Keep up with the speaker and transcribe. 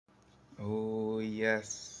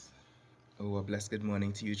Yes. Oh, a blessed good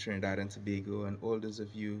morning to you, Trinidad and Tobago, and all those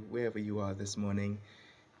of you, wherever you are this morning.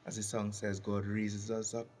 As the song says, God raises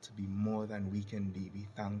us up to be more than we can be. We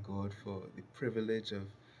thank God for the privilege of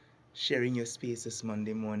sharing your space this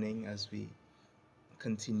Monday morning as we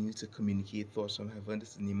continue to communicate thoughts from heaven. This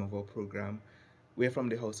is the name of our program. We're from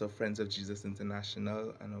the House of Friends of Jesus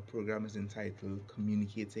International, and our program is entitled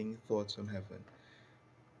Communicating Thoughts from Heaven.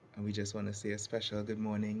 And we just want to say a special good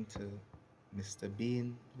morning to Mr.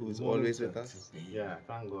 Bean, who is always with us. Yeah,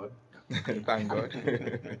 thank God. Thank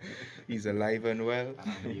God. He's alive and well.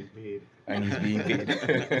 And he's paid. And he's being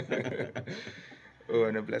paid. Oh,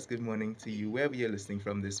 and a blessed good morning to you, wherever you're listening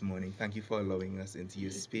from this morning. Thank you for allowing us into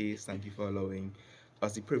your space. Thank you for allowing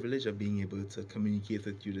us the privilege of being able to communicate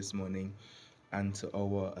with you this morning. And to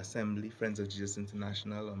our assembly, Friends of Jesus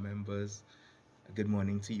International, our members, good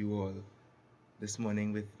morning to you all. This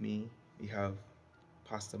morning with me, we have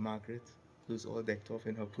Pastor Margaret, who's all decked off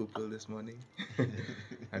in her purple this morning.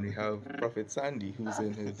 And we have Prophet Sandy, who's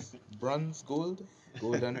in his bronze, gold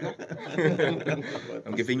and black.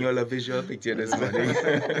 I'm giving you all a visual picture this morning.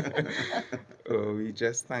 Oh, we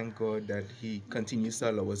just thank God that He continues to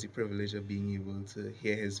allow us the privilege of being able to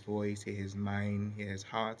hear His voice, hear His mind, hear His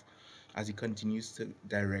heart, as He continues to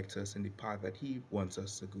direct us in the path that He wants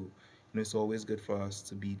us to go. It's always good for us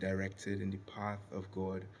to be directed in the path of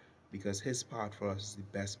God, because His path for us is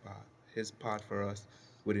the best path. His path for us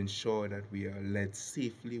would ensure that we are led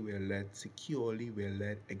safely, we are led securely, we are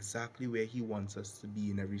led exactly where He wants us to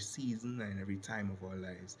be in every season and every time of our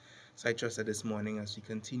lives. So I trust that this morning, as we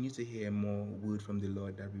continue to hear more word from the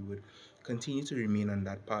Lord, that we would continue to remain on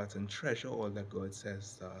that path and treasure all that God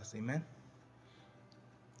says to us. Amen?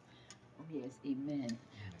 Oh, yes, amen.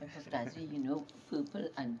 But Pastor, purple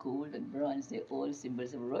and gold and bronze, they're all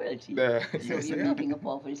symbols of royalty. So you're making a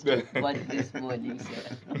powerful statement this morning,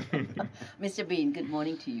 sir. Mr. Bean, good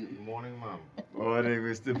morning to you. Good morning, ma'am. Morning,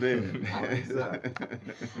 Mr. Bean. Morning, sir.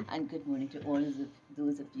 And good morning to all of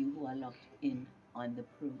those of you who are locked in on the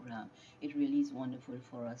program. It really is wonderful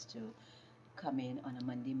for us to come in on a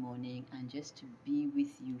Monday morning and just to be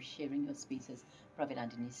with you, sharing your space, as Prophet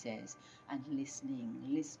Anthony says, and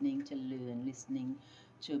listening to learn, listening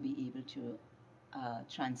to be able to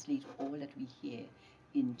translate all that we hear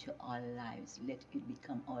into our lives. Let it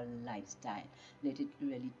become our lifestyle. Let it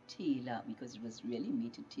really tailor, because it was really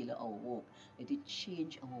made to tailor our walk. Let it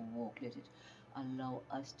change our walk. Let it allow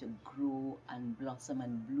us to grow and blossom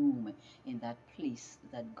and bloom in that place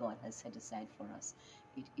that God has set aside for us.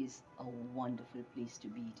 It is a wonderful place to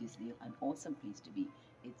be. It is an awesome place to be.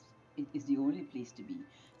 It is the only place to be.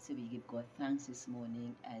 So we give God thanks this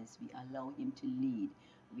morning as we allow Him to lead.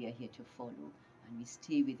 We are here to follow, and we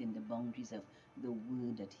stay within the boundaries of the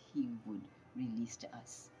word that He would release to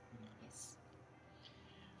us. Yes.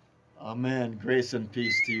 Amen. Grace and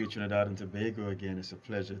peace to you, Trinidad and Tobago. Again, it's a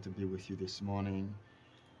pleasure to be with you this morning.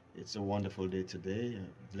 It's a wonderful day today,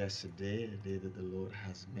 a blessed day, a day that the Lord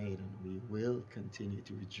has made, and we will continue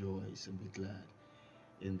to rejoice and be glad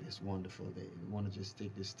in this wonderful day. We want to just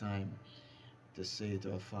take this time to say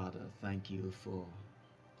to our Father, thank you for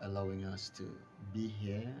allowing us to be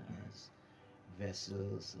here as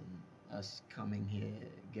vessels, and us coming here,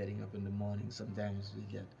 getting up in the morning. Sometimes we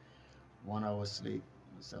get 1 hour sleep,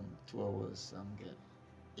 some 2 hours, some get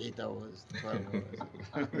 8 hours, 12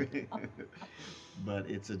 hours. But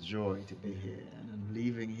it's a joy to be here. And then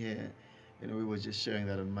leaving here, we were just sharing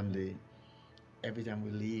that on Monday. Every time we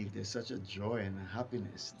leave, there's such a joy and a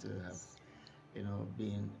happiness to have,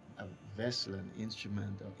 being a vessel, an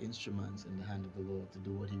instrument, or instruments in the hand of the Lord to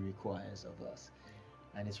do what He requires of us.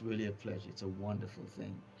 And it's really a pleasure. It's a wonderful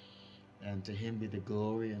thing. And to Him be the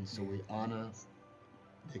glory. And so we honor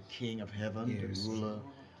the King of heaven, the ruler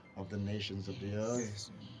of the nations of the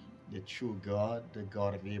earth, the true God, the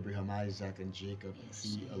God of Abraham, Isaac, and Jacob.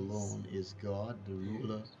 He alone is God, the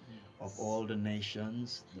ruler of all the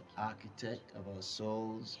nations, the architect of our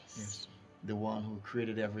souls, the one who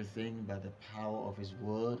created everything by the power of His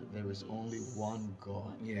word. There is only one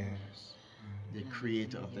God, the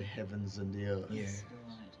creator of the heavens and the earth.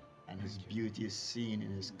 And His beauty is seen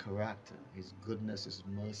in His character, His goodness, His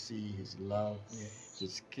mercy, His love,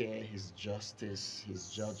 His care, His justice, His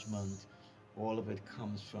judgment. All of it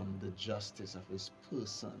comes from the justice of His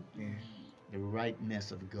person, the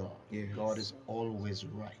rightness of God. God is always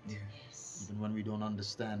right. Even when we don't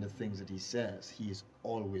understand the things that He says, He is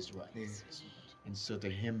always right. And so to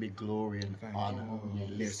Him be glory and honor. We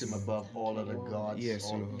lift Him above all other gods,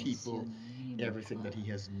 all people, everything that He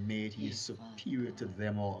has made. He is superior to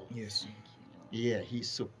them all. Yeah, He's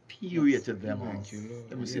superior to them all.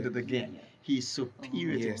 Let me say that again. He is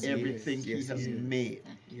superior Yes, to he is. everything He Yes, has he is. made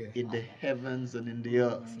Thank you, Yeah. in the Father. heavens and in the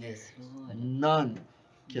earth. Yes, Lord. None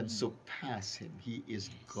can Mm. surpass Him. He is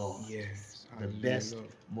God, Yes. the Hallelujah, best,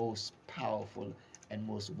 Lord. most powerful, and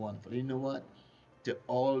most wonderful. You know what? To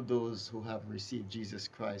all those who have received Jesus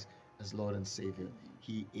Christ as Lord and Savior,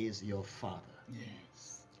 He is your Father.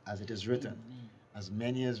 Yes. As it is written, Amen. as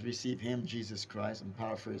many as receive Him, Jesus Christ, I'm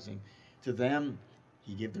paraphrasing, to them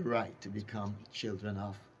He gave the right to become children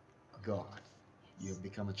of God. You have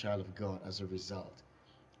become a child of God as a result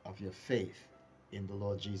of your faith in the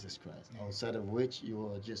Lord Jesus Christ, outside of which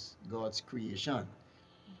you are just God's creation.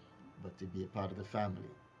 But to be a part of the family,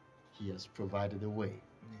 He has provided a way,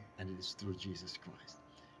 and it is through Jesus Christ.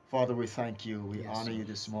 Father, we thank you. We Yes, honor you Lord.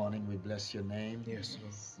 this morning. We bless your name. Yes,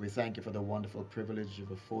 Lord. We thank you for the wonderful privilege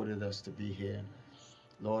you've afforded us to be here.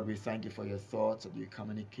 Lord, we thank you for your thoughts that you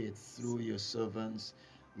communicate through your servants,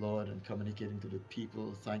 Lord, and communicating to the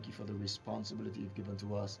people. Thank you for the responsibility you've given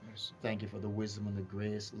to us. Yes. Thank you for the wisdom and the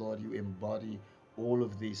grace. Lord, you embody all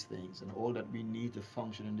of these things, and all that we need to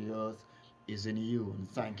function in the earth is in you. And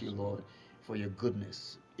thank you, Lord, for your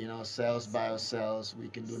goodness. In ourselves, by ourselves, we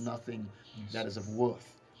can do nothing that is of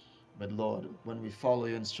worth. But Lord, when we follow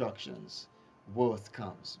your instructions, worth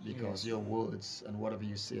comes, because Yes. your words and whatever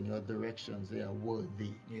you say in your directions, they are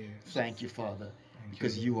worthy. Yes. Thank you, Father, Thank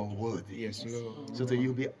because you, you are worthy. Yes, Lord. So to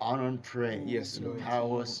you be honor and praise, Yes, and Lord.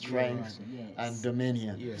 power, strength, Yes. and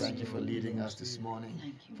dominion. Yes, Thank you for Lord. leading Belongs us to this you. morning,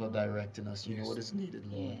 Thank you, for Lord. directing us. You know Yes, what is Lord.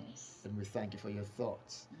 needed, Lord. Yes. And we thank you for your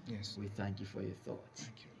thoughts. Yes. We thank you for your thoughts.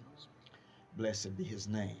 Thank you. Blessed be his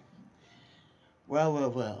name.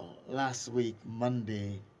 Well. Last week,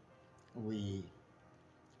 Monday, we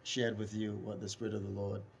shared with you what the Spirit of the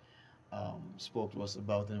Lord spoke to us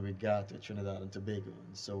about in regard to Trinidad and Tobago.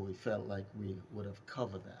 And so we felt like we would have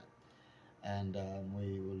covered that. And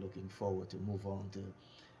we were looking forward to move on to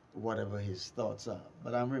whatever his thoughts are.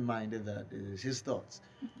 But I'm reminded that it is his thoughts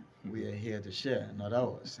we are here to share, not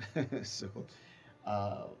ours. So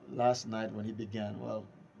last night when he began, well,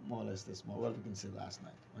 more or less this morning, well, we can say last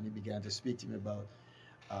night, when he began to speak to me about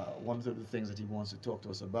one of the things that he wants to talk to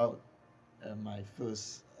us about, my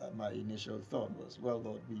initial thought was, well,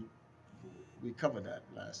 Lord, we covered that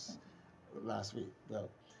last week. Well,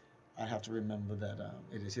 I have to remember that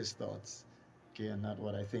it is his thoughts, okay, and not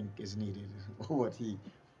what I think is needed or what he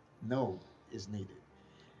know is needed.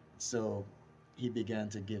 So he began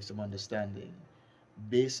to give some understanding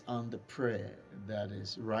based on the prayer that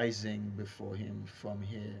is rising before him from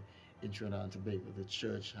here in Trinidad and Tobago. The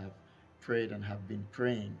church have prayed and have been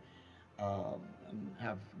praying, and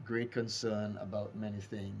have great concern about many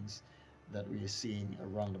things that we are seeing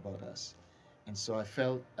around about us. And so I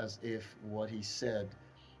felt as if what he said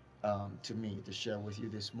to me to share with you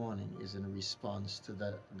this morning is in response to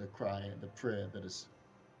the cry, the prayer that is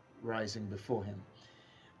rising before him.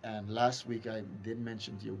 And last week I did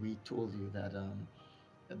mention to you, we told you that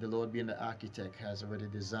the Lord being the architect has already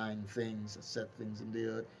designed things, set things in the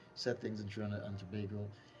earth, set things in Trinidad and Tobago.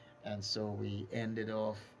 And so we ended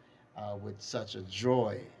off with such a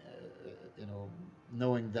joy,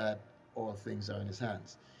 knowing that all things are in his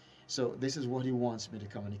hands. So this is what he wants me to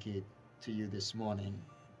communicate to you this morning.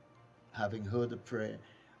 Having heard the prayer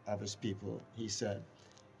of his people, he said,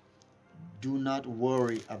 do not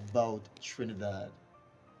worry about Trinidad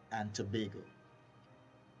and Tobago.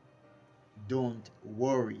 Don't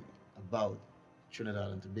worry about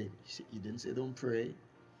Trinidad and Tobago. He didn't say don't pray.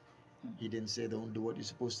 He didn't say don't do what you're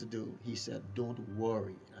supposed to do. He said don't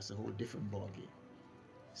worry. That's a whole different ballgame.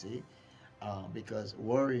 See? Because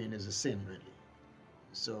worrying is a sin, really.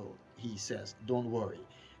 So he says don't worry.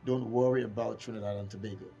 Don't worry about Trinidad and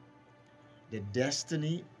Tobago. The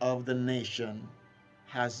destiny of the nation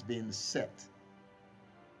has been set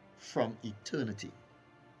from eternity.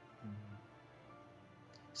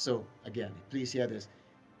 So again, please hear this.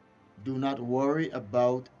 Do not worry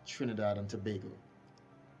about Trinidad and Tobago.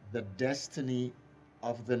 The destiny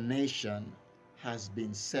of the nation has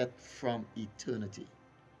been set from eternity.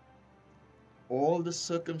 All the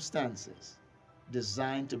circumstances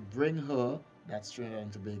designed to bring her, that's Trinidad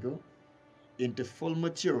and Tobago, into full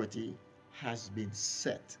maturity has been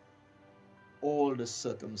set. All the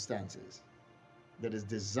circumstances that is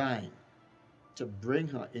designed to bring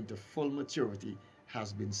her into full maturity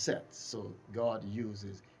has been set. So God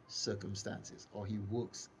uses circumstances, or he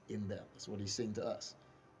works in them. That's what he's saying to us.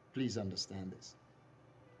 Please understand this.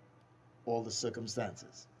 All the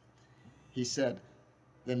circumstances. He said,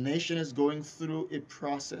 the nation is going through a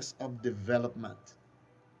process of development.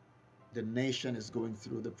 The nation is going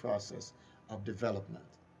through the process of development.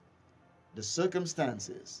 The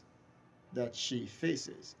circumstances that she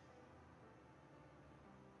faces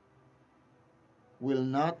will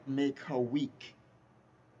not make her weak.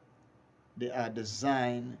 They are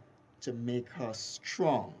designed to make her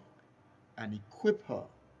strong and equip her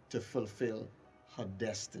to fulfill her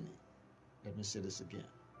destiny. Let me say this again.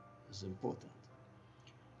 It's important.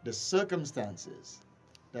 The circumstances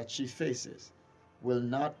that she faces will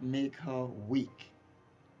not make her weak.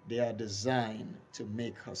 They are designed to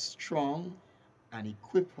make her strong and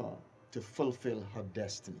equip her to fulfill her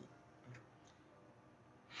destiny.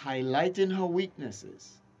 Highlighting her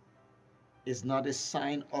weaknesses is not a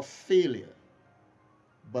sign of failure,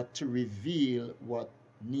 but to reveal what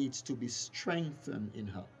needs to be strengthened in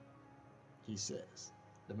her, he says.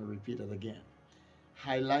 Let me repeat it again.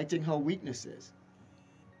 Highlighting her weaknesses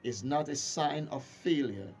is not a sign of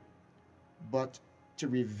failure, but to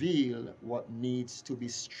reveal what needs to be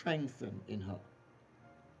strengthened in her.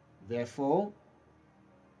 Therefore,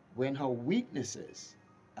 when her weaknesses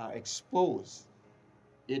are exposed,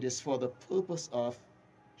 it is for the purpose of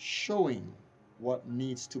showing what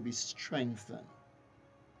needs to be strengthened.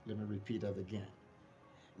 Let me repeat that again.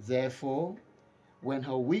 Therefore, when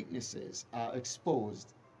her weaknesses are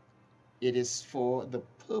exposed, it is for the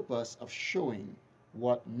purpose of showing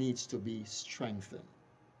what needs to be strengthened.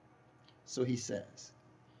 So he says,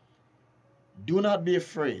 do not be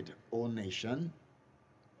afraid, O nation,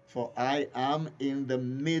 for I am in the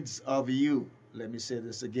midst of you. Let me say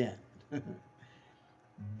this again.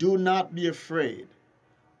 Do not be afraid,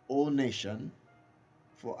 O nation,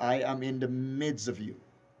 for I am in the midst of you.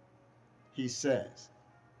 He says,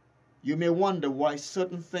 you may wonder why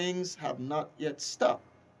certain things have not yet stopped.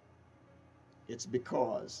 It's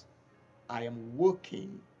because I am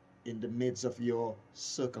working in the midst of your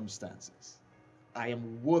circumstances. I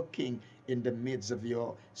am working in the midst of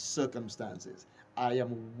your circumstances. I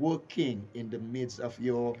am working in the midst of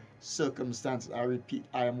your circumstances. I repeat,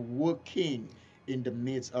 I am working in the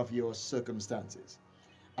midst of your circumstances.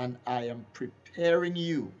 And I am preparing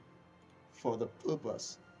you for the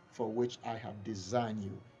purpose for which I have designed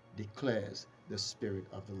you, declares the Spirit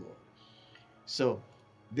of the Lord. So,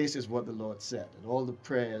 this is what the Lord said. And all the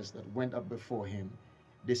prayers that went up before him,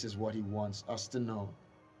 this is what he wants us to know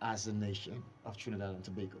as a nation of Trinidad and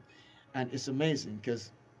Tobago. And it's amazing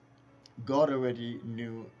because God already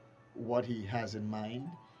knew what he has in mind,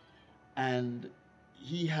 and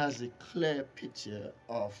he has a clear picture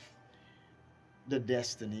of the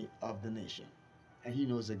destiny of the nation. And he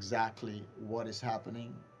knows exactly what is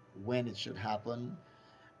happening, when it should happen.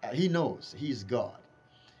 He knows. He's God.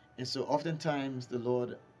 And so oftentimes the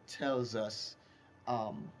Lord tells us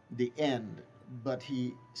the end, but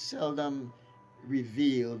he seldom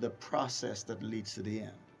reveals the process that leads to the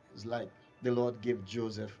end. It's like the Lord gave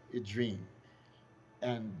Joseph a dream,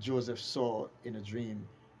 and Joseph saw in a dream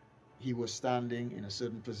he was standing in a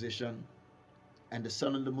certain position, and the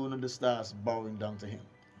sun and the moon and the stars bowing down to him.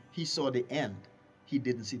 He saw the end. He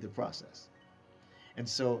didn't see the process. And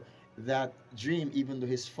so that dream, even though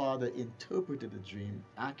his father interpreted the dream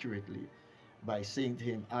accurately by saying to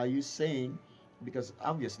him, are you saying, because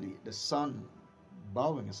obviously the sun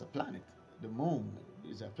bowing is a planet, the moon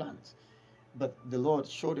is a planet, but the Lord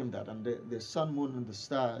showed him that, and the sun, moon, and the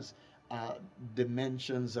stars are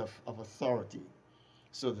dimensions of authority.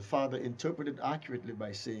 So the father interpreted accurately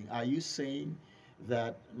by saying, are you saying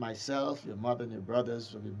that myself, your mother, and your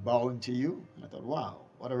brothers will be bowing to you? And I thought, wow,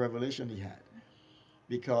 what a revelation he had.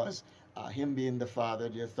 Because him being the father,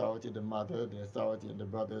 the authority, the mother, the authority, and the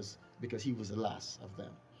brothers, because he was the last of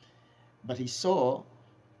them. But he saw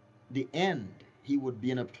the end. He would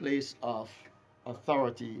be in a place of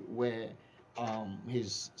authority where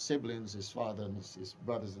his siblings, his father, and his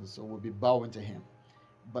brothers, and so would be bowing to him.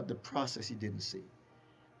 But the process he didn't see.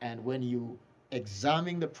 And when you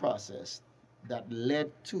examine the process that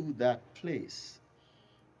led to that place,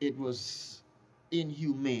 it was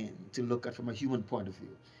inhumane to look at from a human point of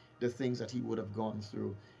view, the things that he would have gone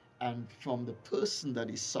through, and from the person that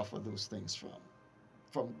he suffered those things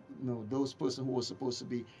from those persons who were supposed to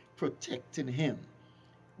be protecting him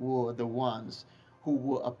were the ones who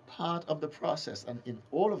were a part of the process. And in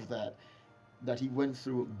all of that he went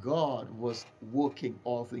through, God was working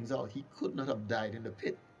all things out. He could not have died in the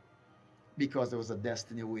pit because there was a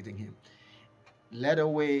destiny awaiting him. Led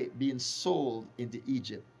away, being sold into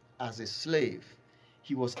Egypt as a slave,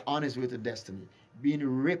 he was on his way to destiny, being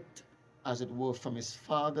ripped, as it were, from his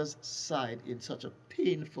father's side in such a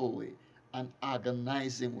painful way, an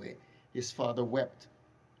agonizing way. His father wept.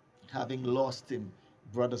 Having lost him,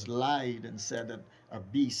 brothers lied and said that a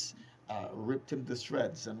beast ripped him to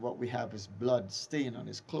shreds, and what we have is blood stain on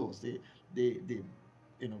his clothes. They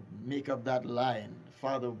make up that lie.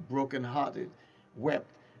 Father, brokenhearted, wept.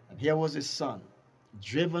 And here was his son,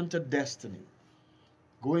 driven to destiny,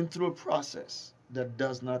 going through a process that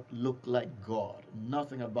does not look like God.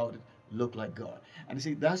 Nothing about it look like God. And you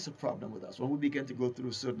see, that's the problem with us. When we begin to go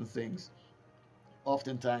through certain things,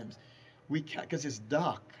 oftentimes we can't, because it's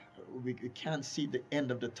dark, we can't see the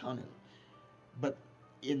end of the tunnel. But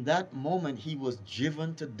in that moment, he was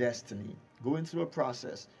driven to destiny, going through a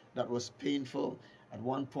process that was painful. At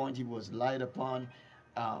one point, he was lied upon,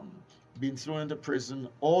 um, being thrown into prison.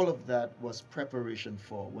 All of that was preparation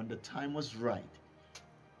for when the time was right.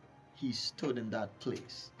 He stood in that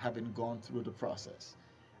place, having gone through the process,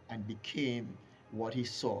 and became what he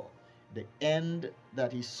saw. The end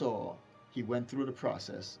that he saw, he went through the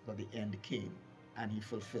process, but the end came, and he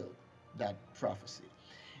fulfilled that prophecy.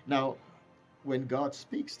 Now, when God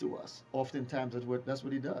speaks to us, oftentimes that's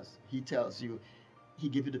what he does. He tells you, he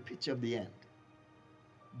gives you the picture of the end.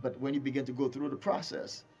 But when you begin to go through the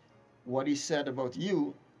process, what he said about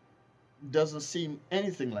you doesn't seem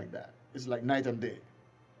anything like that. It's like night and day.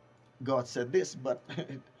 God said this, but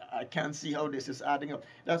I can't see how this is adding up.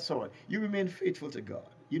 That's all right. You remain faithful to God.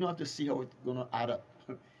 You don't have to see how it's going to add up.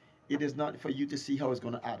 It is not for you to see how it's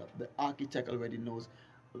going to add up. The architect already knows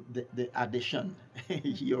the addition.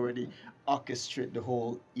 He already orchestrated the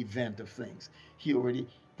whole event of things. He already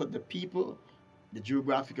put the people, the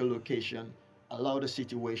geographical location, allowed the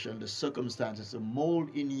situation, the circumstances to mold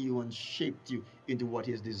in you and shaped you into what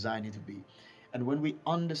he has designed you to be. And when we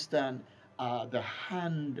understand the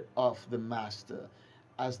hand of the master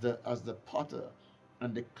as the potter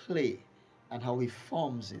and the clay, and how he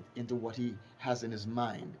forms it into what he has in his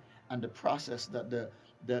mind, and the process that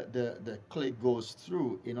the clay goes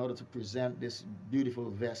through in order to present this beautiful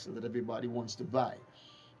vessel that everybody wants to buy.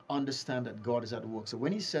 Understand that God is at work. So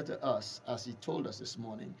when he said to us, as he told us this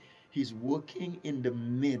morning, he's working in the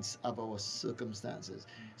midst of our circumstances.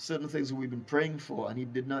 Certain things we've been praying for, and he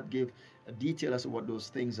did not give a detail as to what those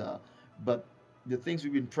things are, but the things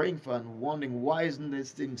we've been praying for and wondering, why isn't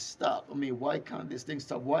this thing stop? I mean, why can't this thing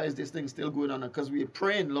stop? Why is this thing still going on? Because we're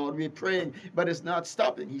praying, Lord, we're praying, but it's not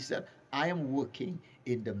stopping. He said, I am working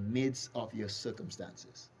in the midst of your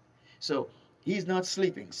circumstances. So he's not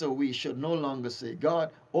sleeping. So we should no longer say, God,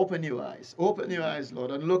 open your eyes,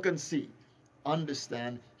 Lord, and look and see.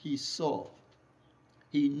 Understand, he saw,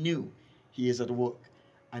 he knew he is at work.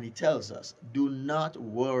 And he tells us, do not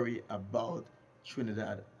worry about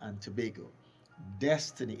Trinidad and Tobago.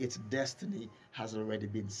 Destiny, its destiny has already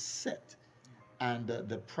been set. And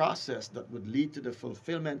the process that would lead to the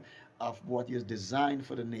fulfillment of what is designed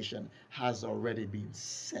for the nation has already been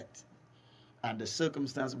set. And the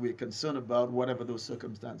circumstances we're concerned about, whatever those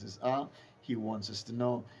circumstances are, he wants us to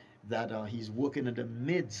know that he's working in the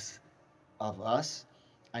midst of us.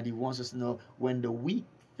 And he wants us to know when the weak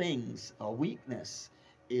things or weakness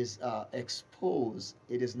is exposed,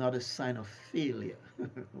 it is not a sign of failure.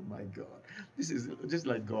 Oh my God. This is just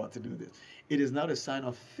like God to do this. It is not a sign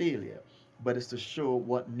of failure, but it's to show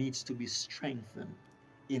what needs to be strengthened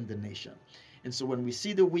in the nation. And so when we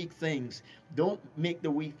see the weak things, don't make the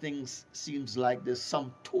weak things seems like the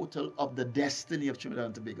sum total of the destiny of Trinidad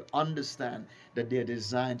and Tobago. Understand that they're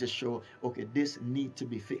designed to show, okay, this need to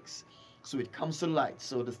be fixed. So it comes to light.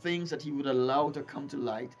 So the things that he would allow to come to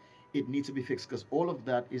light, it needs to be fixed, because all of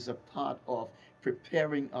that is a part of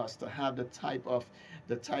preparing us to have the type of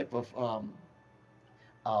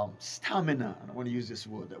stamina, and I want to use this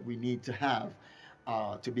word, that we need to have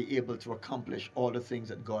to be able to accomplish all the things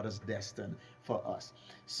that God has destined for us.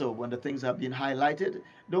 So when the things are being highlighted,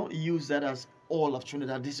 don't use that as all of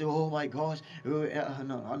Trinidad. They say, oh my gosh,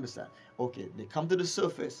 no, understand. Okay, they come to the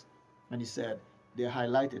surface, and he said they're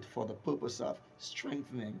highlighted for the purpose of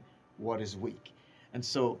strengthening what is weak. And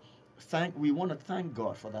so we want to thank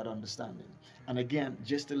God for that understanding. And again,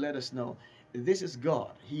 just to let us know, this is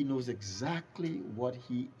God. He knows exactly what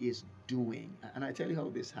he is doing. And I tell you how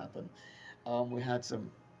this happened. We had some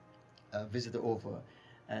visitor over,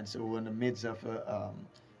 and so we're in the midst of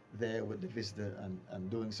there with the visitor and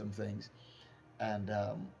doing some things. And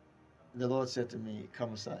the Lord said to me,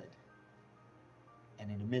 come aside. And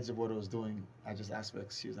in the midst of what I was doing, I just asked for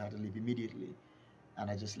excuse. I had to leave immediately. And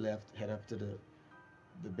I just left, head up to the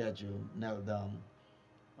bedroom, knelt down.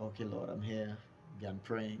 Okay, Lord, I'm here. Began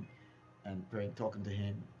praying, talking to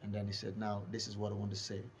him. And then he said, now, this is what I want to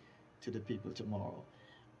say to the people tomorrow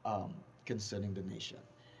concerning the nation.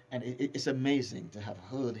 And it's amazing to have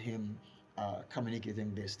heard him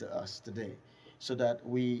communicating this to us today, so that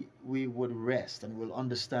we would rest and will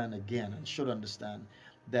understand again, and should understand,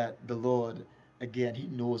 that the Lord, again, he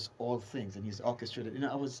knows all things, and he's orchestrated. You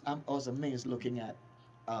know, I was amazed looking at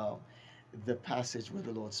the passage where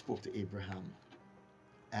the Lord spoke to Abraham.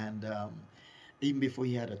 And even before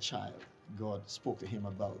he had a child, God spoke to him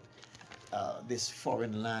about this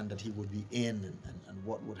foreign land that he would be in, and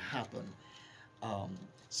what would happen. Um,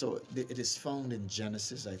 so it is found in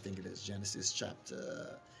Genesis. I think it is Genesis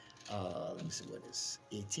chapter. Let me see what it is.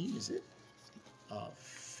 18 is it?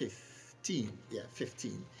 15. Yeah,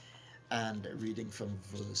 15. And reading from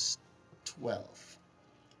verse 12.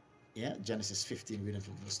 Yeah, Genesis 15, reading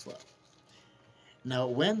from verse 12. Now,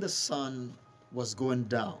 when the sun was going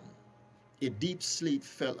down, a deep sleep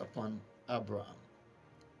fell upon Abraham,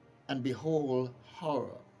 and behold,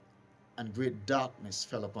 horror and great darkness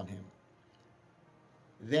fell upon him.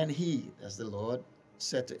 Then he, as the Lord,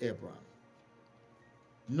 said to Abraham,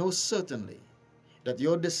 know certainly that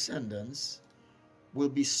your descendants will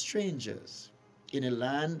be strangers in a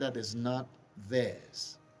land that is not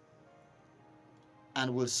theirs,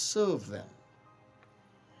 and will serve them,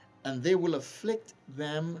 and they will afflict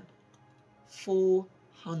them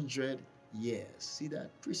 400 years. See that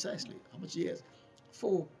precisely? How much years?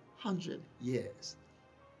 400 years.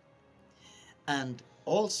 And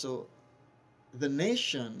also, the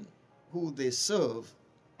nation who they serve,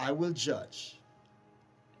 I will judge.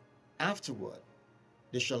 Afterward,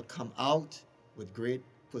 they shall come out with great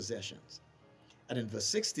possessions. And in verse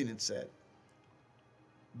 16 it said,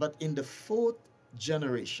 but in the fourth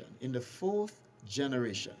generation,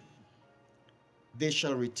 they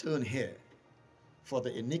shall return here, for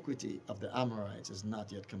the iniquity of the Amorites is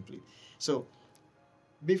not yet complete. So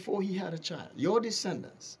before he had a child, your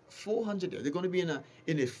descendants, 400 years, they're going to be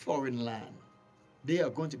in a foreign land. They are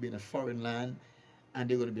going to be in a foreign land, and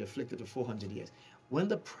they're going to be afflicted for 400 years. When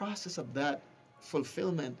the process of that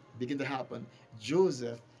fulfillment began to happen,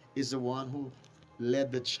 Joseph is the one who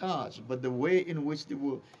led the charge. But the way in which they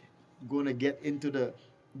were going to get into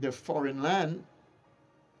the foreign land,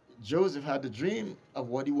 Joseph had the dream of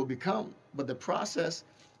what he will become. But the process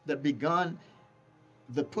that began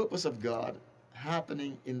the purpose of God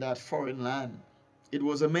happening in that foreign land, it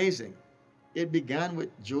was amazing. It began with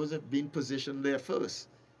Joseph being positioned there first,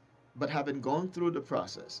 but having gone through the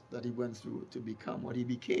process that he went through to become what he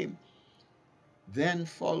became, then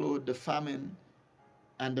followed the famine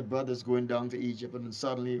and the brothers going down to Egypt, and then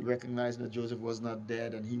suddenly recognizing that Joseph was not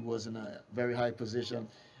dead and he was in a very high position,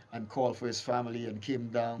 and called for his family and came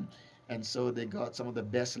down. And so they got some of the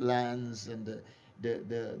best lands, and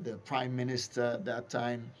the prime minister at that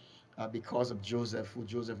time, because of Joseph, who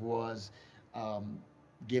Joseph was,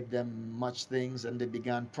 gave them much things, and they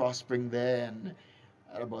began prospering there. And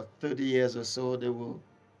at about 30 years or so, they were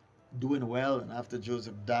doing well. And after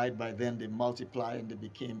Joseph died, by then they multiplied and they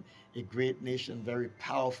became a great nation, very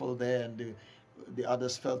powerful there. And the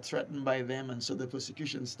others felt threatened by them, and so the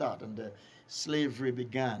persecution started, and the slavery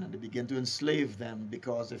began, and they began to enslave them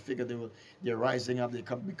because they figured they're rising up, they're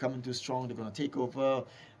becoming too strong, they're going to take over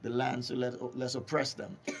the land, so let's oppress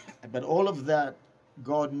them. But all of that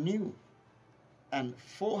God knew. And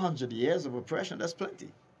 400 years of oppression, that's plenty.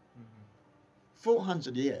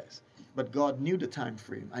 400 years. But God knew the time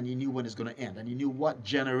frame, and he knew when it's going to end, and he knew what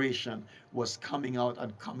generation was coming out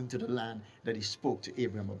and coming to the land that he spoke to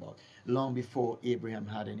Abraham about, long before Abraham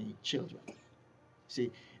had any children.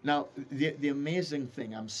 See, now the amazing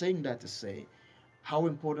thing, I'm saying that to say how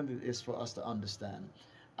important it is for us to understand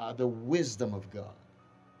the wisdom of God,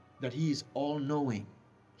 that he is all-knowing.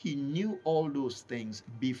 He knew all those things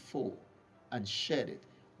before and shared it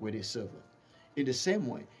with his servant. In the same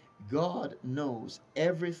way, God knows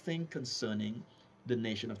everything concerning the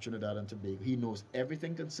nation of Trinidad and Tobago. He knows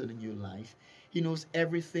everything concerning your life. He knows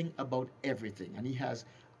everything about everything. And he has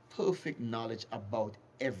perfect knowledge about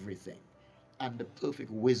everything, and the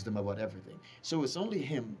perfect wisdom about everything. So it's only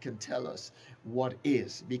him can tell us what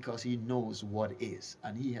is, because he knows what is,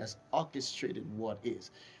 and he has orchestrated what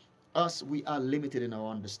is. Us, we are limited in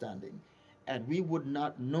our understanding, and we would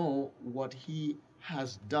not know what he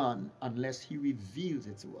has done unless he reveals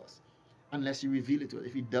it to us. Unless he reveals it to us.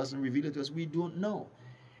 If he doesn't reveal it to us, we don't know.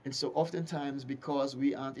 And so oftentimes, because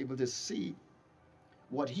we aren't able to see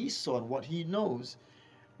what he saw and what he knows,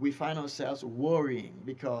 we find ourselves worrying,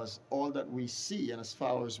 because all that we see, and as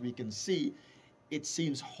far as we can see, it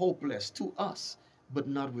seems hopeless to us, but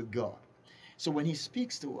not with God. So when he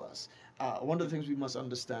speaks to us, one of the things we must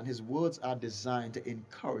understand, his words are designed to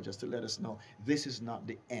encourage us, to let us know this is not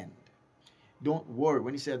the end. Don't worry.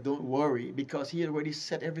 When he said don't worry, because he had already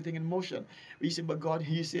set everything in motion. You say, but God,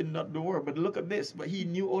 he said not to worry. But look at this. But he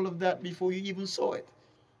knew all of that before you even saw it.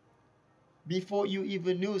 Before you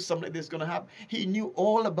even knew something like this is going to happen. He knew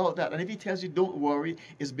all about that. And if he tells you don't worry,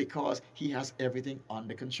 it's because he has everything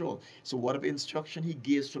under control. So whatever instruction he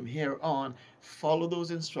gives from here on, follow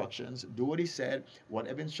those instructions. Do what he said.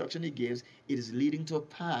 Whatever instruction he gives, it is leading to a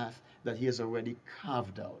path that he has already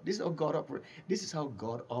carved out. This is how God operates. This is how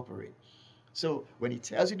God operates. So when he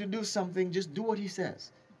tells you to do something, just do what he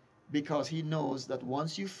says, because he knows that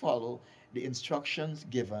once you follow the instructions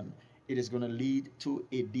given, it is going to lead to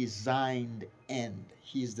a designed end.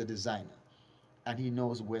 He's the designer, and he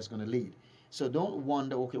knows where it's going to lead. So don't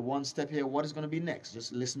wonder, okay, one step here, what is going to be next?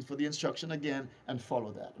 Just listen for the instruction again and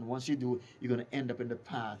follow that. And once you do, you're going to end up in the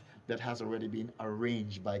path that has already been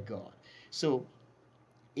arranged by God. So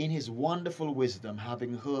in his wonderful wisdom,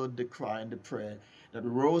 having heard the cry and the prayer that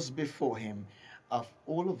rose before him of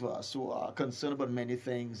all of us who are concerned about many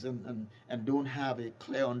things, and don't have a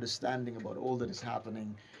clear understanding about all that is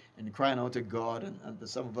happening, and crying out to God, and for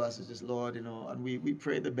some of us it's just, Lord, and we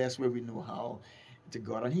pray the best way we know how to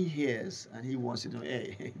God, and he hears, and he wants you to know,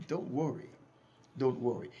 hey, don't worry. Don't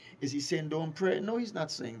worry. Is he saying don't pray? No, he's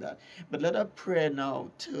not saying that. But let our prayer now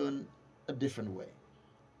turn a different way,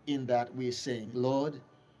 in that we're saying, Lord,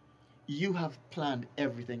 you have planned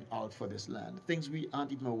everything out for this land, things we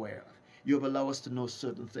aren't even aware of. You have allowed us to know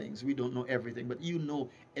certain things. We don't know everything, but you know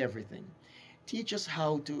everything. Teach us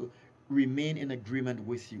how to remain in agreement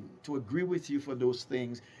with you, to agree with you for those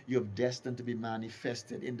things you have destined to be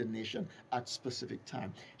manifested in the nation at specific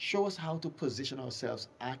time. Show us how to position ourselves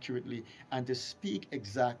accurately and to speak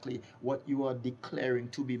exactly what you are declaring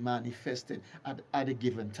to be manifested at a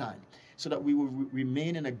given time, so that we will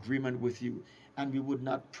remain in agreement with you, and we would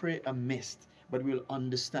not pray amiss, but we'll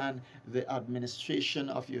understand the administration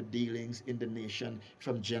of your dealings in the nation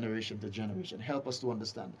from generation to generation. Help us to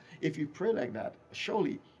understand. If you pray like that,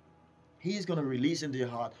 surely he is going to release into your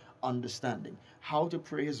heart understanding how to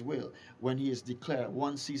pray his will when he is declared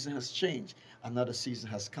one season has changed, another season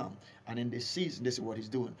has come. And in this season, this is what he's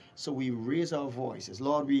doing. So we raise our voices.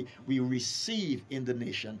 Lord, we receive in the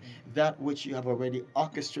nation that which you have already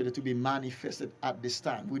orchestrated to be manifested at this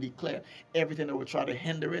time. We declare everything that will try to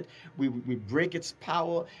hinder it. We break its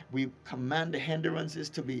power. We command the hindrances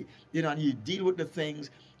to be, and you deal with the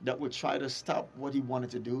things that will try to stop what he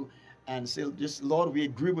wanted to do. And say, just Lord, we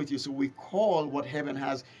agree with you. So we call what heaven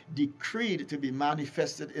has decreed to be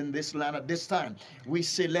manifested in this land at this time. We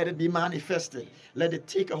say, let it be manifested. Let it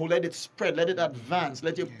take a hold. Let it spread. Let it advance.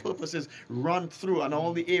 Let your purposes run through on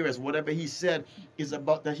all the areas. Whatever he said is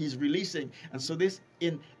about that he's releasing. And so this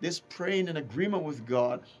praying in agreement with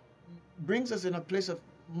God brings us in a place of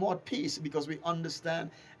more peace, because we understand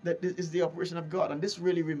that this is the operation of God. And this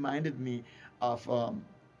really reminded me of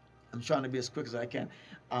I'm trying to be as quick as I can,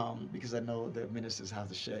 because I know the ministers have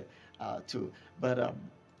to share too. But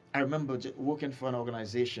I remember working for an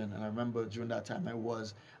organization, and I remember during that time I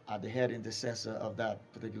was the head intercessor of that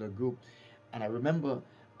particular group, and I remember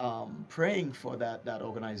praying for that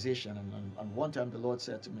organization. And one time the Lord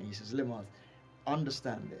said to me, he says, Laymouth,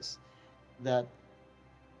 understand this, that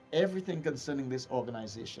everything concerning this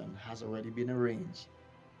organization has already been arranged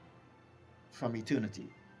from eternity.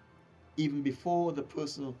 Even before the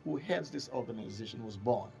person who heads this organization was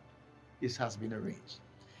born, this has been arranged.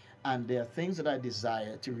 And there are things that I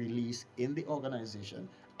desire to release in the organization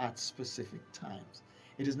at specific times.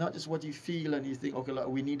 It is not just what you feel and you think, okay, Lord,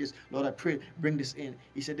 we need this. Lord, I pray, bring this in.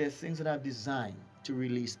 He said there are things that I've designed to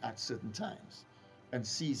release at certain times and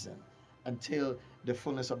season, until the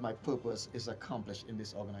fullness of my purpose is accomplished in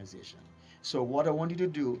this organization. So what I want you to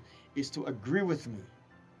do is to agree with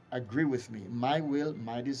me, my will,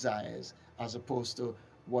 my desires, as opposed to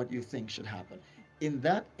what you think should happen. In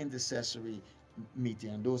that intercessory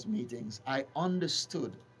meeting and those meetings, I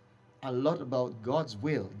understood a lot about God's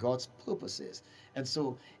will, God's purposes. And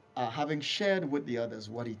so having shared with the others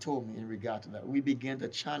what he told me in regard to that, we began to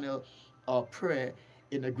channel our prayer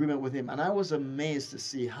in agreement with him. And I was amazed to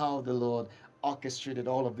see how the Lord orchestrated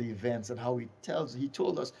all of the events, and how he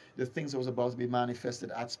told us the things that was about to be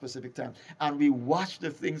manifested at specific time. And we watched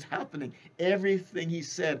the things happening, everything he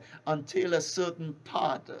said, until a certain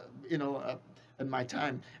part, in my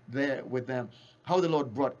time there with them, how the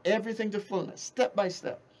Lord brought everything to fullness, step by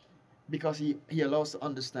step, because he allows us to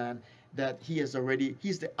understand that he's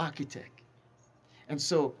the architect. And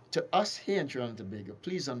so to us here in Trinidad and Tobago,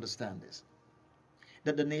 please understand this,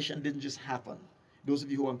 that the nation didn't just happen. Those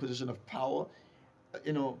of you who are in position of power,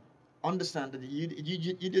 understand that you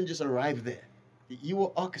didn't just arrive there. You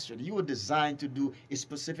were orchestrated. You were designed to do a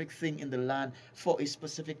specific thing in the land for a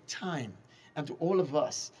specific time. And to all of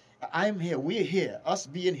us, I'm here, we're here, us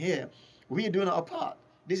being here, we are doing our part.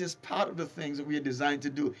 This is part of the things that we are designed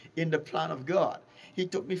to do in the plan of God. He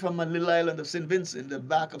took me from a little island of St. Vincent, the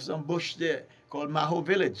back of some bush there called Maho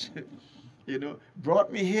Village,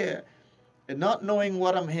 brought me here, and not knowing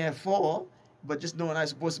what I'm here for, but just knowing I'm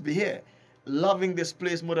supposed to be here, loving this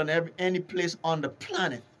place more than any place on the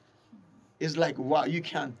planet. It's like, wow, you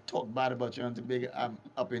can't talk bad about Trinidad and Tobago. I'm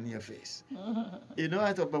up in your face. You know,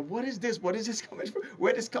 I thought, but what is this? What is this coming from?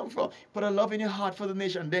 Where did this come from? Put a love in your heart for the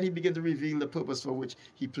nation. And then he began to reveal the purpose for which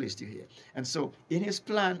he placed you here. And so in his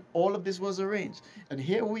plan, all of this was arranged. And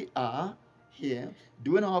here we are, here,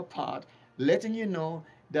 doing our part, letting you know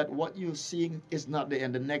that what you're seeing is not the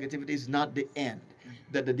end. The negativity is not the end.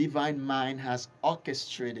 That the divine mind has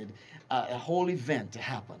orchestrated a whole event to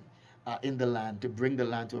happen in the land, to bring the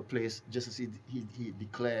land to a place, just as he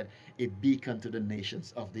declared, a beacon to the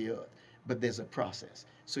nations of the earth. But there's a process.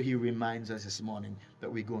 So he reminds us this morning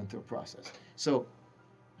that we're going through a process. So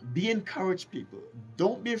be encouraged, people.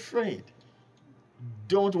 Don't be afraid.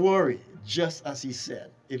 Don't worry, just as he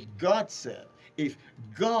said. If God said,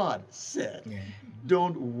 Yeah.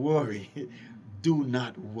 don't worry. Do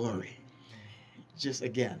not worry. Just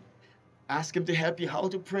again, ask him to help you how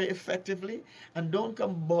to pray effectively, and don't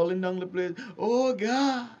come bawling down the place. Oh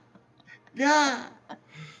God, God,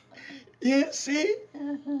 you see?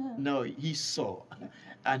 No, he saw,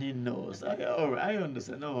 and he knows. All right, I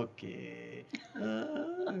understand. Okay,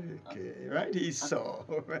 okay, right? He saw,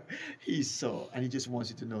 right? He saw, and he just wants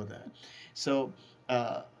you to know that. So,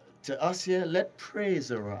 to us here, let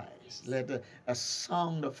praise arise. Let a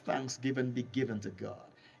sound of thanksgiving be given to God.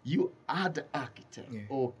 You are the architect, Yeah.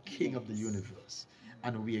 O King of the universe,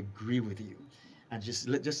 and we agree with you. And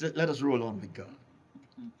let us roll on with God.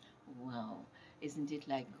 Wow, isn't it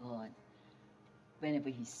like God? Whenever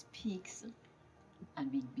he speaks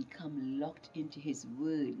and we become locked into his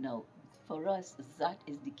word. Now, for us, that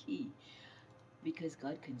is the key. Because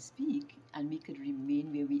God can speak and we could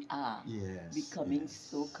remain where we are, Yes, becoming yes,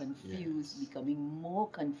 so confused, yes. becoming more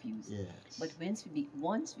confused. Yes. But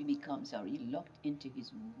once we become locked into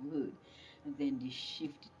his word, then the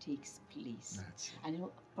shift takes place. That's it. And you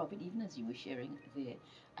know, Prophet, even as you were sharing there,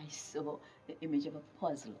 I saw the image of a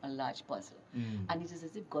puzzle, a large puzzle. Mm. And it is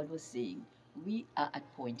as if God was saying, we are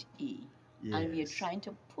at point A, and we are Yes. trying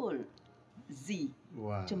to pull Z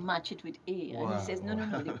Wow. to match it with A. And Wow. he says, no,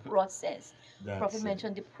 the process. That's Prophet it.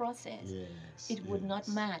 mentioned the process. Yes, It would not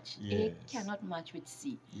yes, match. A yes. cannot match with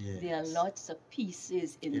C. Yes. There are lots of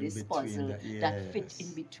pieces in this between puzzle that fit yes,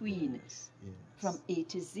 in between yes, yes. from A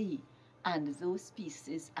to Z. And those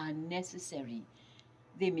pieces are necessary.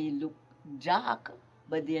 They may look dark,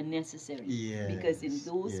 but they are necessary. Because in Yes,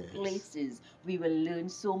 those yes. places, we will learn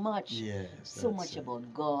so much. Yes, So that's much it.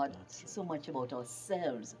 about God, That's it. so much about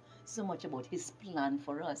ourselves, so much about his plan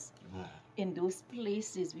for us. Wow. In those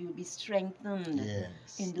places, we will be strengthened.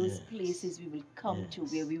 Yes, In those yes. places, we will come to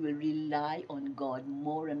Yes. where we will rely on God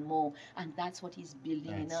more and more. And that's what he's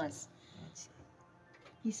building in That's it. us. That's it.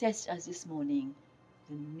 He says to us this morning,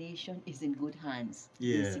 the nation is in good hands,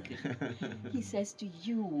 Yeah. basically. He says to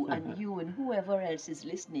you and whoever else is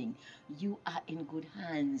listening, you are in good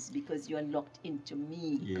hands because you are locked into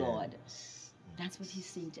me, God. Yes, That's what yes. he's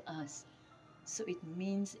saying to us. So it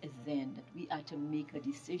means then that we are to make a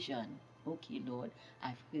decision. Okay, Lord,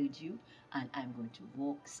 I've heard you, and I'm going to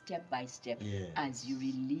walk step by step Yes. as you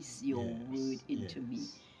release your Yes, word into me.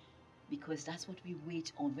 yes. Because that's what we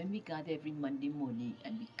wait on. When we gather every Monday morning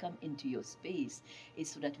and we come into your space,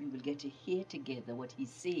 it's so that we will get to hear together what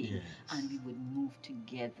he's saying, Yes. and we would move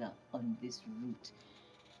together on this route.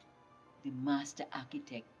 The master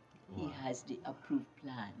architect, he Wow. has the approved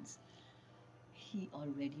plans. He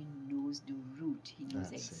already knows the route. He knows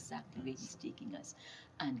That's it. exactly where That's he's taking us.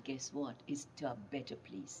 And guess what? It's to a better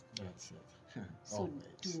place. That's it. So Always.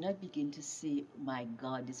 do not begin to say, my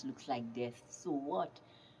God, this looks like death. So what?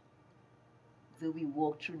 Though we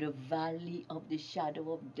walk through the valley of the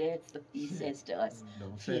shadow of death, he says to us,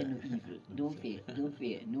 Don't fear fear. no evil. Don't fear. Don't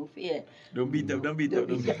fear. No fear. Don't beat up. Don't beat Don't up.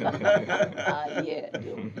 Don't beat beat up. up. Yeah,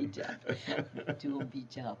 don't beat up. Don't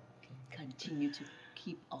beat up. Continue to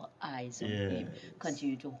keep our eyes on him. Yes.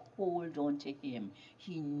 Continue to hold on to him.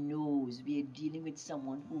 He knows we are dealing with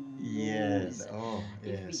someone who Yes. knows. Oh,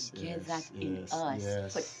 If yes. we get yes, that in yes, us,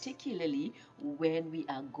 yes. particularly when we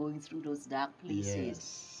are going through those dark places,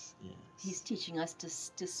 Yes. Yes. he's teaching us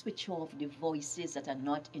to switch off the voices that are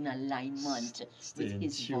not in alignment Stay with in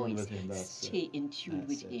his tune voice. with him, that's Stay in tune That's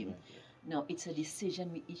with it, him. right Now, it's a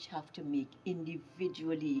decision we each have to make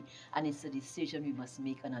individually, and it's a decision we must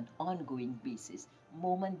make on an ongoing basis,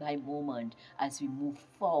 moment by moment, as we move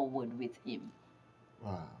forward with him.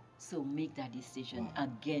 there. Wow. So make that decision Wow.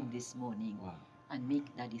 again this morning, Wow. and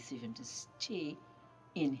make that decision to stay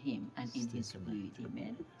in him and in Stay his word. connected.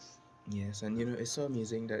 Amen. Yes, and it's so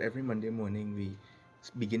amazing that every Monday morning we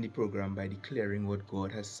begin the program by declaring what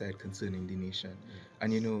God has said concerning the nation. Yes.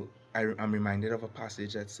 And I'm reminded of a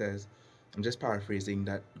passage that says, I'm just paraphrasing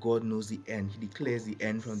that God knows the end. He declares the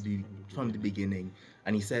end from the beginning.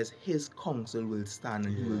 And he says his counsel will stand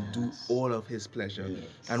and he will do Yes. all of his pleasure. Yes.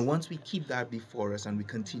 And once we keep that before us and we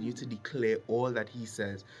continue to declare all that he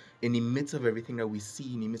says, in the midst of everything that we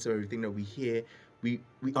see, in the midst of everything that we hear, we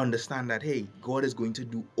understand that, hey, God is going to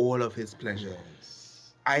do all of his pleasure.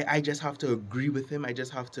 Yes. I just have to agree with him. I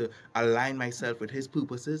just have to align myself with his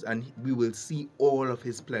purposes, and we will see all of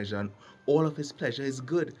his pleasure. And all of his pleasure is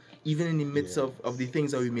good. Even in the midst of the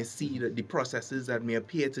things that we may see, the processes that may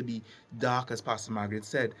appear to be dark, as Pastor Margaret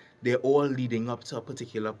said, they're all leading up to a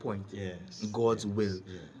particular point. Yes. God's Yes. will.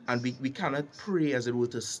 Yes. And we cannot pray, as it were,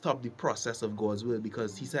 to stop the process of God's will,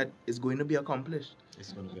 because he said it's going to be accomplished.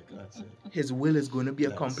 It's going to be, that's it. His will is going to be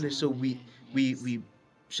That's accomplished. So we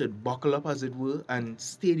should buckle up, as it were, and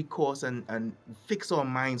stay the course and fix our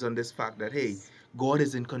minds on this fact that, hey, God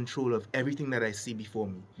is in control of everything that I see before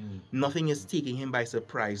me. Nothing is taking him by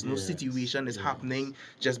surprise. No Yes, situation is yes. happening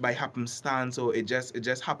just by happenstance, or it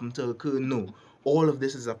just happened to occur. No. All of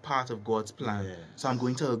this is a part of God's plan. Yes. So I'm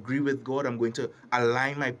going to agree with God. I'm going to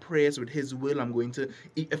align my prayers with his will. I'm going to,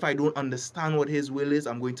 if I don't understand what his will is,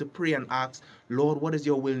 I'm going to pray and ask, Lord, what is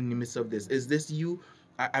your will in the midst of this? Is this you?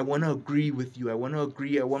 I want to agree with you. I want to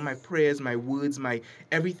agree. I want my prayers, my words, my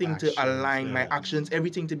everything to Actions, align, my yeah. actions,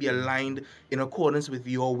 everything to be aligned in accordance with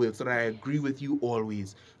your will, so that I agree with you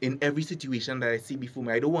always in every situation that I see before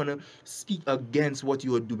me. I don't want to speak against what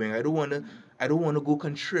you are doing. I don't want to go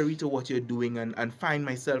contrary to what you're doing and find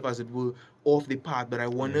myself, as it were, off the path, but I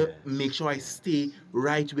want to Yes. make sure I stay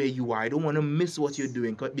right where you are. I don't want to miss what you're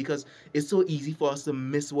doing, because it's so easy for us to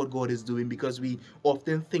miss what God is doing, because we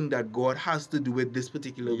often think that God has to do it this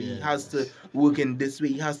particular way. He has to work in this way.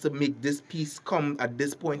 He has to make this peace come at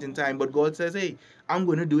this point in time. But God says, hey, I'm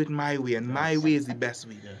going to do it my way, and my way is the best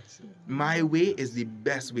way. Yes. My way is the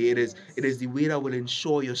best way. It is the way that will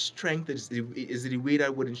ensure your strength. It is the way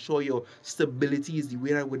that would ensure your stability. Is the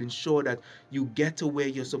way that would ensure that you get to where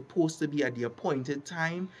you're supposed to be at the appointed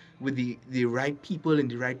time, with the right people in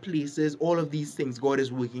the right places. All of these things God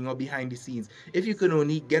is working on behind the scenes. If you can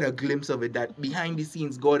only get a glimpse of it, that behind the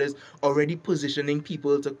scenes God is already positioning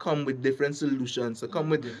people to come with different solutions, to come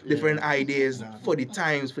with different ideas for the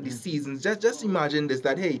times, for the seasons. Just imagine this,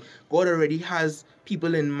 that hey, God already has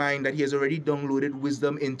people in mind that he has already downloaded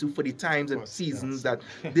wisdom into for the times and seasons that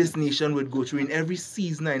this nation would go through, in every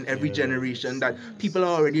season and every generation, that people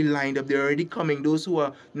are already lined up. They're already coming. Those who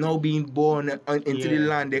are now being born into the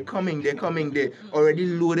land, they're coming, they're already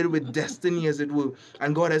loaded with destiny, as it were.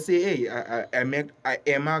 And God has said, hey, I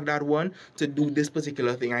earmarked that one to do this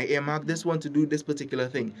particular thing. I earmarked this one to do this particular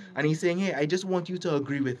thing. And he's saying, hey, I just want you to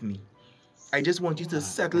agree with me. I just want you to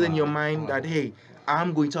settle in your mind that, hey,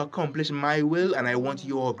 I'm going to accomplish my will, and I want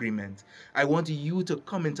your agreement. I want you to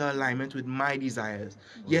come into alignment with my desires.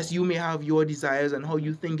 Yes, you may have your desires and how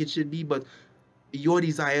you think it should be, but your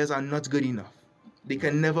desires are not good enough. They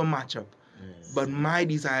can never match up. But my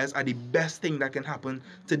desires are the best thing that can happen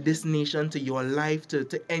to this nation, to your life,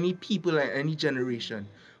 to any people and any generation.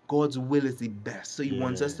 God's will is the best. So he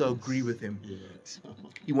wants us to agree with him.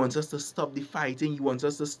 He wants us to stop the fighting. He wants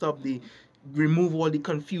us to remove all the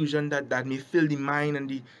confusion that may fill the mind,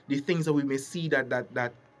 and the things that we may see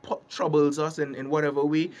that troubles us in whatever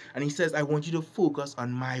way. And he says, I want you to focus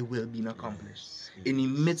on my will being accomplished in the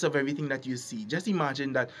midst of everything that you see. Just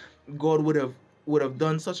imagine that God would have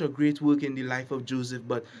done such a great work in the life of Joseph,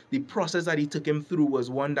 but the process that he took him through was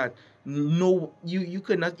one that you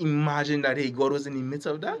could not imagine that, hey, God was in the midst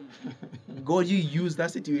of that. God, you used that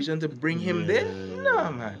situation to bring him there?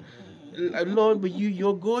 No, man. Lord, but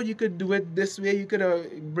you're God. You could do it this way. You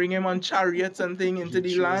could bring him on chariots and thing into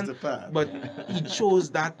the land. But he chose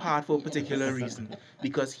that path for a particular reason,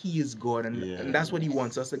 because he is God, and that's what he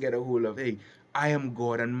wants us to get a hold of. Hey, I am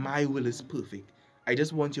God, and my will is perfect. I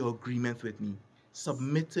just want your agreement with me.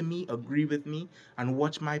 Submit to me, agree with me, and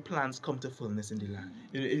watch my plans come to fullness in the land.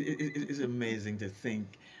 It's amazing to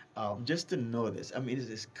think, just to know this. I mean,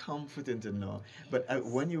 it's comforting to know. But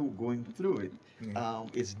when you're going through it,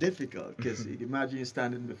 it's difficult, because imagine you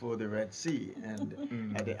standing before the Red Sea and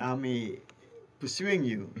the army pursuing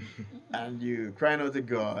you, and you crying out to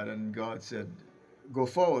God, and God said, go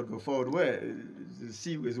forward where? The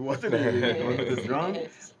sea was water, the drown.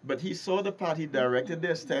 But he saw the path. He directed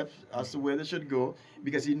their steps as to where they should go,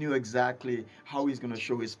 because he knew exactly how he's going to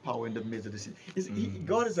show his power in the midst of the sea.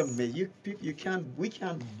 God is amazing. We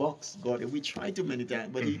can't box God. We try too many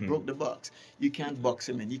times, but he broke the box. You can't box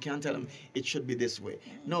him in. You can't tell him it should be this way.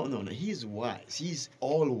 No. He's wise. He's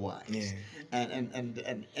all wise.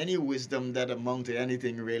 And any wisdom that amounts to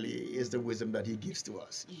anything really is the wisdom that he gives to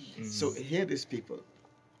us. So hear this, people.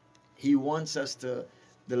 He wants us to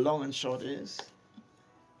The long and short is,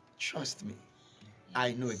 trust me,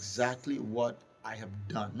 I know exactly what I have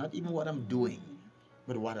done. Not even what I'm doing,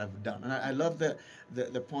 but what I've done. And I love the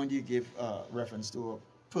point you give reference to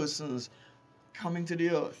persons coming to the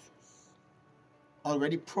earth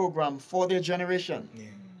already programmed for their generation. Yeah.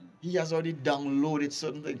 He has already downloaded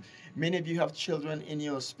certain things. Many of you have children in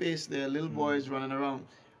your space. There are little boys running around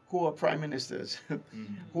who are prime ministers, who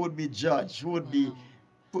would be judge, who would be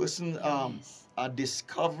person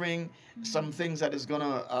discovering some things that is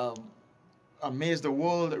gonna amaze the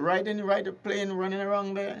world. Right the plane running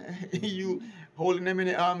around there, you holding them in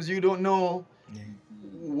the arms. You don't know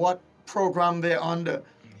what program they're under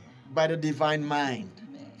by the divine mind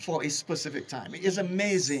for a specific time. It is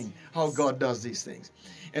amazing how God does these things.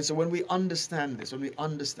 And so when we understand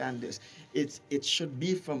this, it should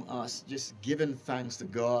be from us just giving thanks to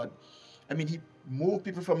God. I mean, he moved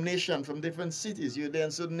people from different cities. You're there in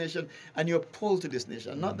certain nation and you're pulled to this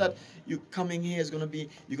nation. Not that you coming here is going to be,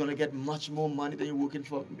 you're going to get much more money than you're working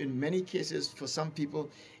for. In many cases, for some people,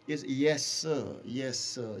 is yes, sir, yes,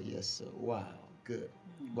 sir, yes, sir. Wow, good.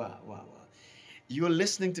 Wow. You're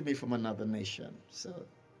listening to me from another nation, sir.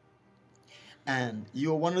 And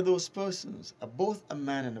you're one of those persons, both a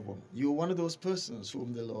man and a woman. You're one of those persons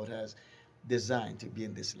whom the Lord has designed to be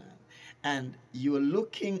in this land. And you're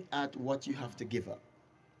looking at what you have to give up.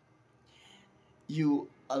 You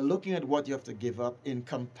are looking at what you have to give up in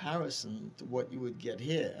comparison to what you would get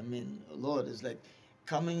here. I mean, Lord, it's like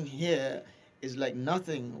coming here is like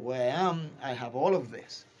nothing. Where I am, I have all of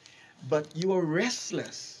this. But you are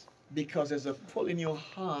restless because there's a pull in your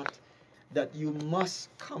heart that you must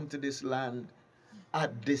come to this land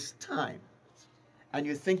at this time. And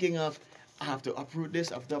you're thinking of, I have to uproot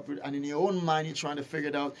this, I have to uproot, and in your own mind, you're trying to figure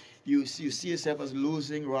it out. You see yourself as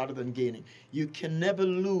losing rather than gaining. You can never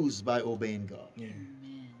lose by obeying God. Yeah.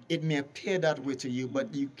 It may appear that way to you,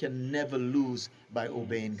 but you can never lose by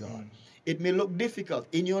obeying God. It may look difficult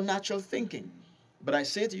in your natural thinking, but I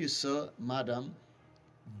say to you, sir, madam,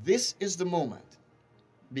 this is the moment,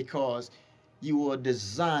 because you were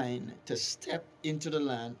designed to step into the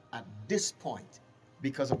land at this point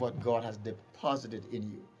because of what God has deposited in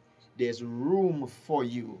you. There's room for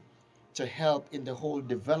you to help in the whole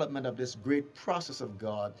development of this great process of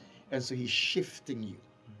God, and so he's shifting you.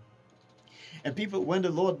 And people, when the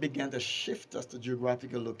Lord began to shift us to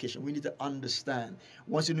geographical location, we need to understand,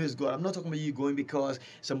 once you know it's God, I'm not talking about you going because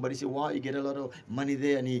somebody said, wow, you get a lot of money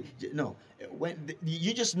there, and no.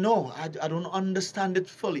 You just know, I don't understand it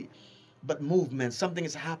fully. But movement, something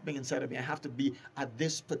is happening inside of me. I have to be at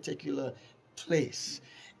this particular place.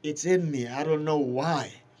 It's in me. I don't know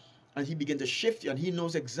why. And he began to shift you, and he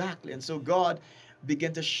knows exactly. And so God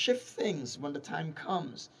began to shift things when the time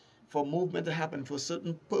comes for movement to happen, for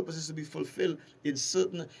certain purposes to be fulfilled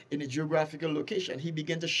in a geographical location. He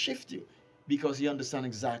began to shift you because he understands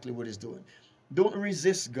exactly what he's doing. Don't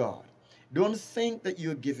resist God. Don't think that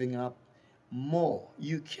you're giving up more.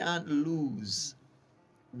 You can't lose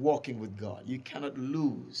walking with God. You cannot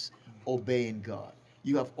lose obeying God.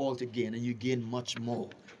 You have all to gain, and you gain much more.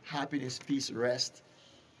 Happiness, peace, rest.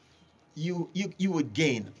 You would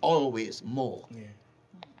gain always more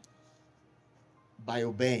by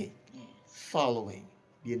obeying, following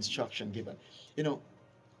the instruction given. You know,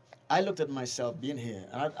 I looked at myself being here,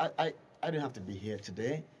 and I didn't have to be here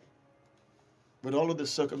today. With all of the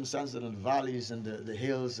circumstances and the valleys and the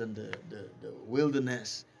hills and the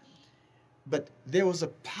wilderness, but there was a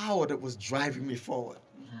power that was driving me forward,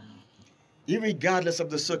 irregardless of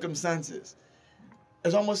the circumstances.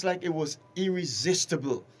 It's almost like it was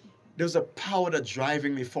irresistible. There's a power that's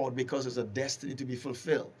driving me forward because there's a destiny to be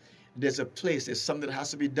fulfilled. There's a place, there's something that has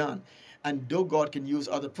to be done. And though God can use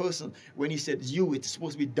other person, when he said you, it's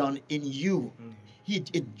supposed to be done in you.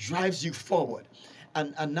 It drives you forward.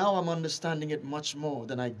 And now I'm understanding it much more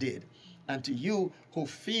than I did. And to you who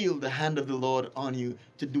feel the hand of the Lord on you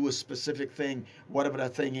to do a specific thing, whatever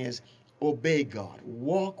that thing is, obey God,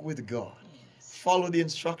 walk with God, follow the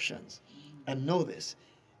instructions, and know this,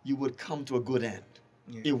 you will come to a good end,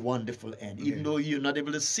 a wonderful end. Even though you're not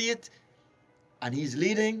able to see it, and he's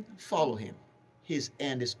leading, follow him. His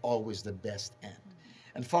end is always the best end.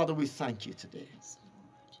 And Father, we thank you today.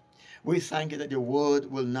 We thank you that your word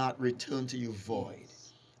will not return to you void.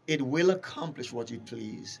 It will accomplish what you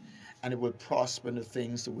please, and it will prosper in the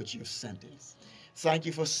things to which you've sent it. Thank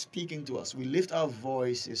you for speaking to us. We lift our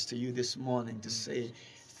voices to you this morning to say,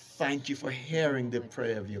 thank you for hearing the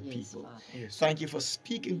prayer of your Yes, people. Father. Yes. Thank you for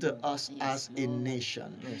speaking to us Yes, as a Lord. nation.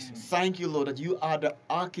 Yes. Thank you, Lord, that you are the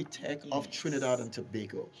architect of Yes. Trinidad and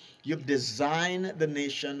Tobago. You've designed the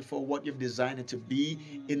nation for what you've designed it to be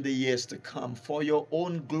in the years to come, for your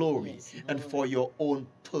own glory Yes, and Lord. for your own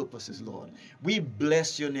purposes, Lord. We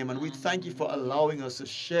bless your name and we thank you for allowing us to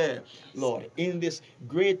share, Lord, in this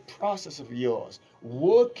great process of yours,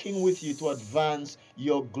 working with you to advance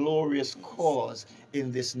your glorious cause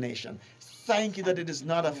in this nation. Thank you that it is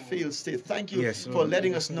not a failed state. Thank you Yes, for Lord.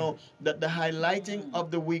 letting us know that the highlighting of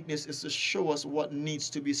the weakness is to show us what needs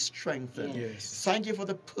to be strengthened. Yes. Thank you for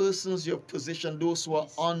the persons you have positioned, those who are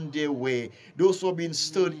on their way, those who are being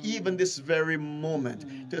stirred even this very moment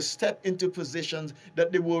to step into positions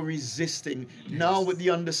that they were resisting. Now with the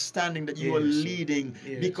understanding that you are Yes, Lord. leading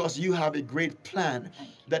Yes. because you have a great plan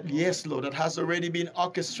that, yes, Lord, that has already been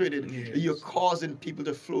orchestrated. Yes. You're causing people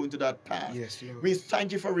to flow into that path. Yes, Lord. We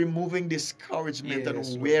thank you for removing discouragement Yes, and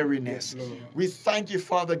Lord. weariness. Yes, Lord. We thank you,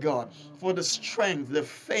 Father God, for the strength, the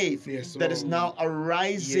faith Yes, that is Lord. now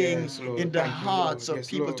arising Yes, Lord. in the Thank you, hearts Lord. of Yes,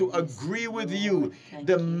 people Lord. to agree with you, Lord. Thank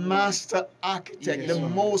the you, Lord. master architect, Yes, the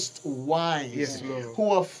Lord. most wise, Yes, Lord. who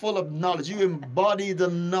are full of knowledge. You embody the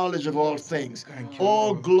knowledge of all things. Thank you, Oh,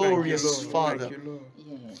 Lord. glorious Thank you, Lord. Father. Thank you, Lord.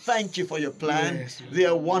 Yes. Thank you for your plan. Yes, Lord. They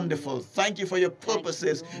are wonderful. Thank you for your Thank you,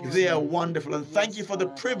 purposes. Lord. They are Lord. wonderful. And thank Yes, you for the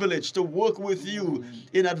Father. privilege to work with you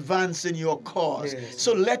in advancing your cause. Yes.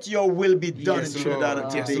 So let your will be done Yes, in Trinidad Lord.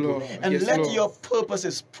 and Yes, Tobago. Lord. And Yes, let Lord. your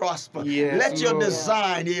purposes prosper. Yes, Let your Lord.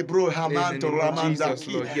 design, Ebro In the Hamanto name of Jesus,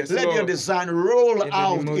 Ramandaki, Lord. Yes, let your Lord. design roll In the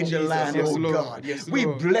out name of in the Jesus. land, Yes, oh Lord. God. Yes, We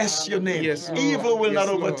Lord. bless your name. Yes, Lord. Evil will Yes, not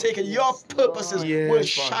Lord. overtake it. Yes, Your purposes Lord. will Yes,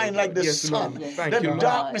 shine Father like God. the Yes, Lord. sun. Yes, Thank The you, Lord.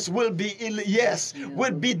 darkness will be, Yes,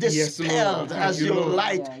 will be Lord. Yes, Lord. dispelled Thank as you, your Lord.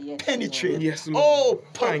 light Yes, penetrate. Lord. Yes, Lord. Oh,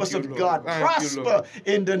 Thank purpose you, of Lord. God, Thank you, prosper Lord.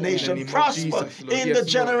 in the In the nation, name of prosper Jesus, Lord. in Yes, the Lord.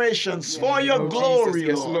 generations, Yes, for In the your name of glory, Jesus.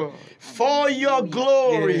 Yes, Lord. Lord. For your Hallelujah.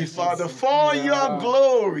 glory, Yes, Father, Lord. for your Hallelujah.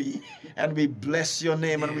 glory. And we bless your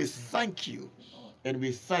name and we Yes. thank you. And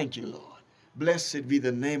we thank you, Lord. Blessed be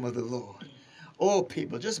the name of the Lord. Oh,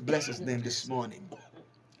 people, just bless his name this morning.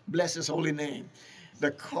 Bless his holy name.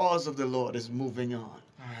 The cause of the Lord is moving on.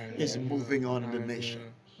 Is moving on in the nation.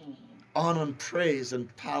 Honor and praise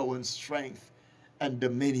and power and strength and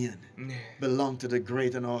dominion belong to the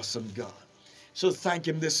great and awesome God. So thank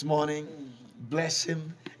him this morning. Bless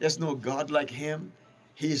him. There's no God like him.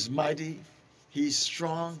 He's mighty. He's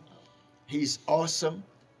strong. He's awesome.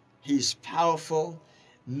 He's powerful.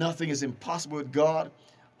 Nothing is impossible with God.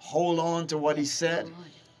 Hold on to what he said.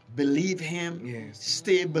 Believe him. Yes.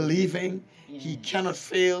 Stay believing. He cannot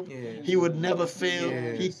fail. Yes. He would never fail.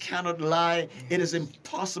 He Yes. cannot lie. It is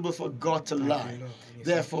impossible for God to Thank lie. you, Lord. Yes,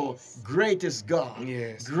 Therefore, great is God.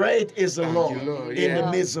 Yes. Great is the Thank Lord you, Lord. in the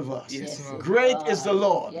Yes. midst of us. Yes, Lord. Great is the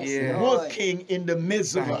Lord Yes. working in the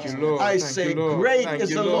midst of Thank us. you, Lord. I Thank say, you, Lord. great Thank is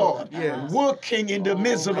you, the Lord. Lord Yes. working in the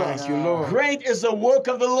midst of Thank us. you, Lord. Great is the work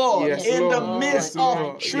of the Lord Yes, in the Lord. midst Yes, of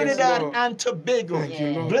Lord. Yes, Trinidad Lord. and Tobago. Thank you,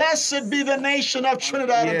 Lord. Blessed be the nation of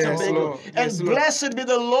Trinidad and Yes, Tobago. Lord. And Yes, Lord. blessed be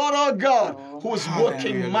the Lord our God who is Hallelujah,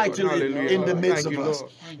 working Lord. mightily Hallelujah, in the Lord. midst Thank of you, us.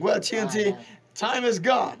 Lord. Well, TNT, time is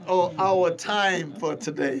gone. Oh, our time for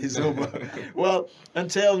today is over. Well,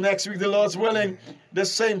 until next week, the Lord's willing, the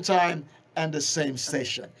same time and the same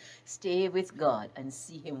station. Stay with God and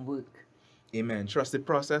see him work. Amen. Trust the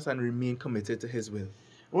process and remain committed to his will.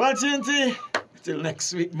 Well, TNT, till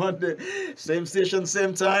next week, Monday, same station,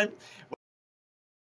 same time.